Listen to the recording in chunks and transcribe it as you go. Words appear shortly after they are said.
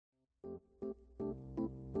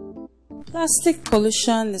Plastic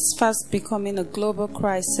pollution is fast becoming a global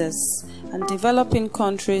crisis, and developing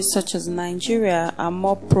countries such as Nigeria are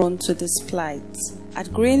more prone to this plight.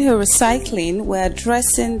 At Greenhill Recycling, we're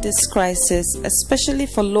addressing this crisis, especially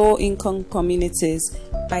for low-income communities,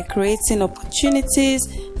 by creating opportunities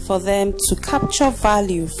for them to capture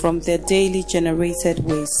value from their daily generated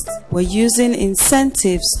waste. We're using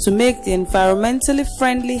incentives to make the environmentally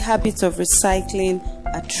friendly habit of recycling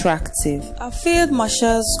attractive. Our field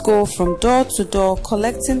marshals go from door to door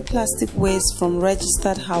collecting plastic waste from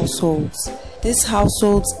registered households. These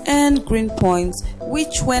households earn green points,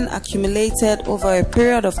 which when accumulated over a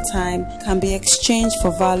period of time can be exchanged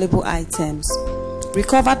for valuable items.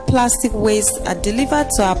 Recovered plastic waste are delivered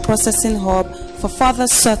to our processing hub for further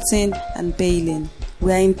sorting and baling.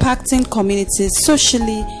 We are impacting communities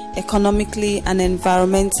socially, economically, and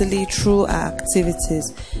environmentally through our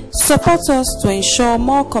activities. Support us to ensure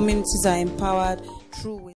more communities are empowered through